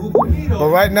But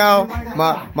right now,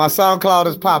 my SoundCloud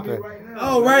is popping.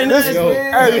 Oh, right now.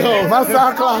 Hey, my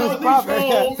SoundCloud is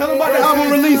popping. Tell them about the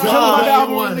album release. Tell them about the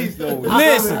album release, though.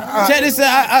 Listen, check this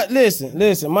out.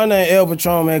 Listen. My name is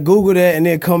Patron, man. Google that and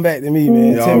then come back to me,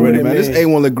 man. Yeah, already, man. This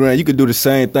Ayone LeGrand. You could do the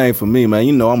same thing for me, man.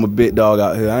 You know I'm a big dog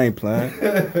out here. I ain't playing.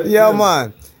 Yo,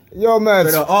 man.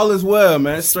 All is well,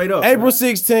 man. Straight up. April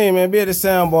 16, man. Be at the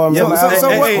soundbar, man.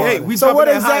 So what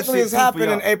exactly is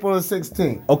happening April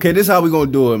 16th? Okay, this is how we gonna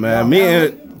do it, man. Me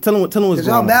and tell them what's going on.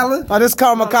 Y'all battling? Oh, this is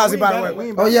Kamikaze, by the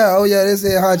way. Oh yeah. This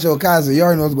is Honcho Kazi. You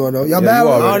already know what's going on. Y'all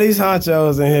battling? All these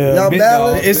honchos in here. Y'all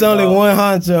battling? It's only one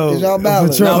honcho. Y'all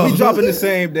battling? No, we dropping the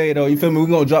same day though. You feel me? We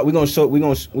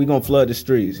gonna flood the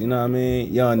streets. You know what I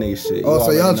mean? Young nigga shit. Oh, so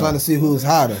y'all trying to see who's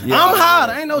hotter? Yeah. I'm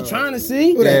hotter. Ain't no trying to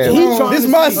see. This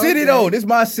my city though. This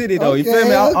my city though. You feel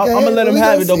me? I'm gonna let him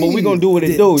have it though, but we gonna do what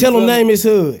it do. Tell him name his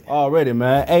hood. Already,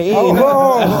 man. Hey,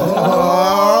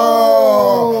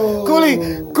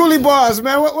 Coolie bars,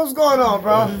 man. What's going on,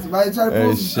 bro?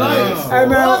 Hey,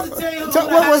 man.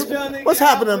 What's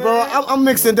happening, bro? I'm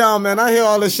mixing down, man. I hear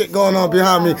all this shit going on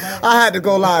behind me. I had to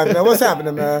go live, man. What's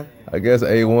happening, man? I guess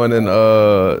A1 and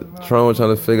Tron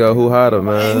trying to figure out who hotter,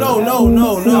 man. Hey, no.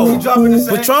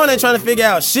 Patron ain't trying to figure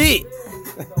out shit.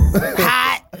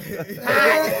 Hot. Patron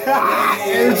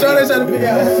ain't trying to figure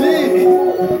out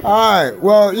shit. All right.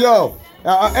 Well, yo.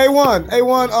 A1,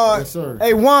 yes, sir.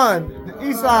 A1, the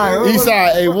East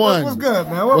Side. A1. What's good,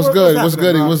 man?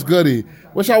 What's goody?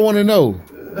 What y'all want to know?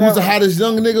 Who's the hottest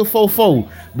young nigga? Fofo.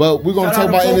 But we're gonna talk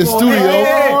about in the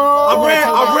studio.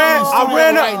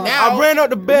 I ran up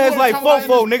the beds like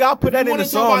Fofo, nigga. I put that in the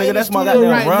song, nigga. That's my goddamn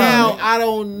right rhyme. now, I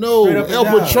don't know. El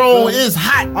Patron is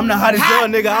hot. I'm the hottest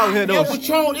young nigga out here though. El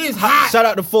Patron is hot. Shout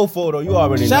out to Fofo though. You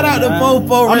already know. Shout out to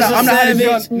Fofo, I'm the hottest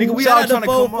young Savage. nigga. We Shout all out to trying to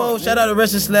come Fofo. up. Shout out to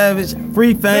Russia Savage.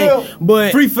 Free Faint.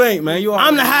 But Free Faint, man.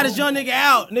 I'm the hottest young nigga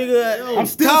out, nigga. I'm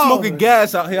still smoking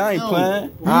gas out here. I ain't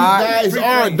playing. These guys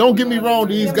are. Don't get me wrong.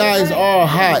 These guys are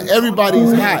hot.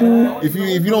 Everybody's hot. If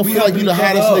you don't feel like you the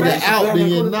hottest nigga out, then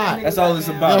you're not. That's all it's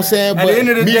about. You know what I'm saying? At the end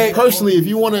of the day, personally, if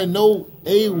you want to know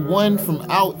A1 from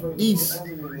out east,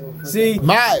 see,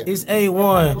 it's A1. You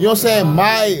know what I'm saying?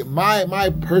 My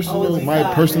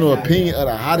personal opinion of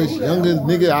the hottest youngest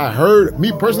nigga I heard,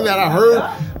 me personally that I heard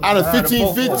out of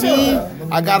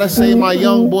 15, I gotta say my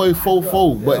young boy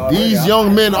Fofo. But these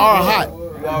young men are hot.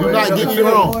 Do not get me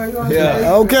wrong.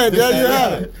 Yeah. Okay, there you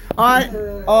have it. All right.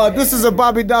 This is a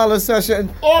Bobby Dollarz session.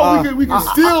 We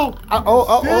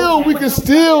can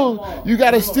still. You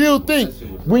gotta still think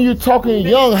when you're talking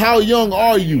young. How young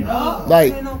are you?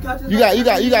 Like you got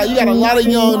a lot of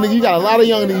young niggas. You got a lot of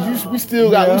young niggas. We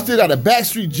still got a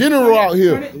Backstreet General out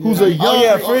here who's a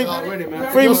young.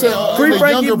 Free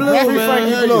Frankie Blue,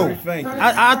 man.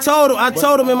 I told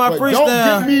him in my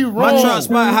freestyle. My trap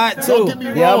spot hot too.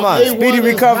 Yeah, man. Speedy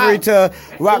recovery to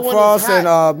Rock Frost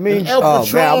and Mean. Oh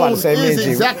man, I'm about to say Mean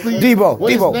G. Debo.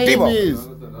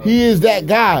 He is that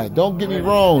guy. Don't get me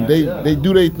wrong. They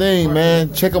do their thing,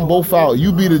 man. Check them both out.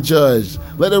 You be the judge.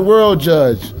 Let the world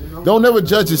judge. Don't never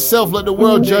judge yourself. Let the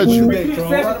world judge you.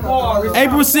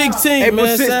 April 16th, April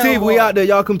 16th, we out there.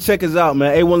 Y'all come check us out,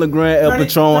 man. A1 LeGrand, El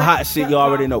Patron, hot shit. You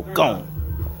already know. Gone.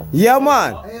 Yeah,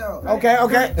 man.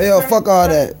 Okay. Hey, yo, fuck all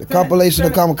that. The compilation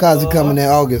of Kamikaze coming in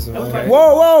August. Man.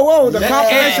 Whoa. The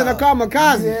compilation of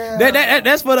Kamikaze.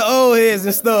 That's for the old heads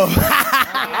and stuff. All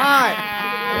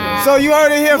right. So you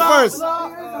heard it here first.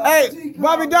 Hey,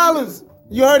 Bobby Dollarz.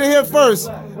 You heard it here first.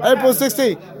 April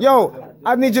 16th. Yo,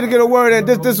 I need you to get a word in.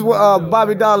 This is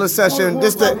Bobby Dollarz session.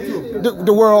 This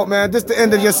the world, man. This the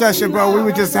end of your session, bro.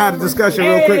 We just had a discussion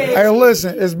real quick. Hey,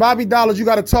 listen, it's Bobby Dollarz. You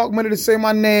got to talk money to say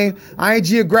my name. I ain't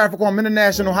geographical. I'm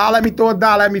international. Holla at me, throw a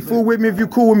dollar at me. Fool with me if you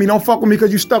cool with me. Don't fuck with me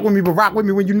because you stuck with me, but rock with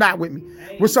me when you not with me.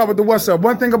 What's up with the what's up?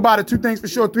 One thing about it, two things for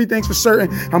sure, three things for certain.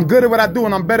 I'm good at what I do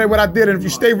and I'm better at what I did. And if you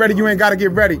stay ready, you ain't got to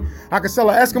get ready. I can sell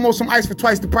an Eskimo some ice for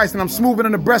twice the price and I'm smoother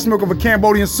than the breast milk of a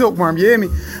Cambodian silkworm. You hear me?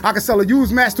 I can sell a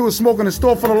used match to a smoker in a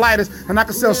store full of lighters and I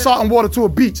can sell salt and water to a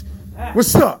beach.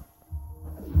 What's up?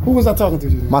 Who was I talking to?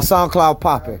 My SoundCloud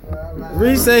popping.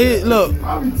 Reese say, look.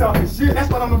 I be talking shit.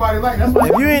 That's what nobody like. That's what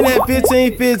if you ain't at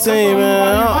 15,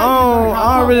 man,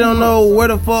 I really don't know where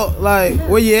the fuck, like,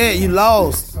 where you at. You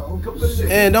lost.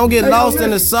 And don't get lost in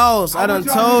the sauce. I done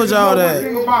told y'all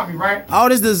that. All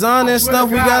this design and stuff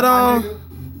we got on.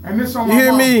 You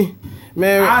hear me?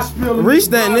 Man, reach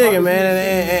that nigga, man,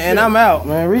 and I'm out,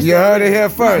 man. Reach you heard it here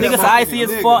first. Niggas icy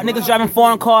as fuck. Niggas driving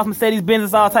foreign cars, Mercedes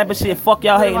Benz, all type of shit. Fuck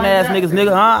y'all hating ass niggas,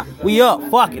 nigga, huh? We up.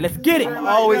 Fuck it. Let's get it.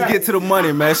 Always get to the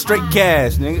money, man. Straight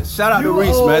cash, nigga. Shout out to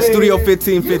Reese, man. Studio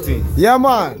 1515. Yeah,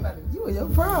 man.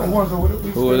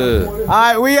 Who it is? All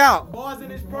right, we out. Bars in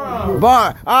this prom.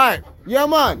 Bar. All right. Yeah,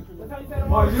 man.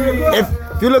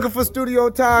 If you're looking for studio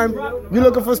time,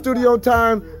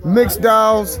 mix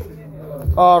downs,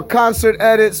 concert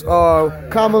edits, or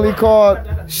commonly called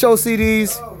show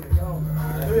CDs,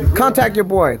 contact your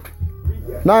boy.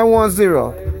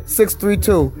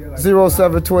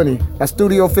 910-632-0720. That's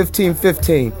Studio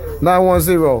 1515.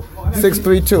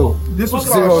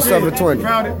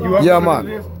 910-632-0720. Yeah, man.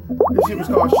 This shit was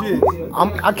called shit.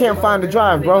 I can't find the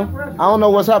drive, bro. I don't know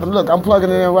what's happening. Look, I'm plugging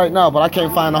it in right now, but I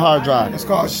can't find the hard drive. It's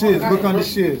called shit. Look under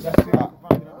shit.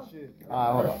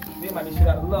 Hold on. They might be shit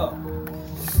out of love.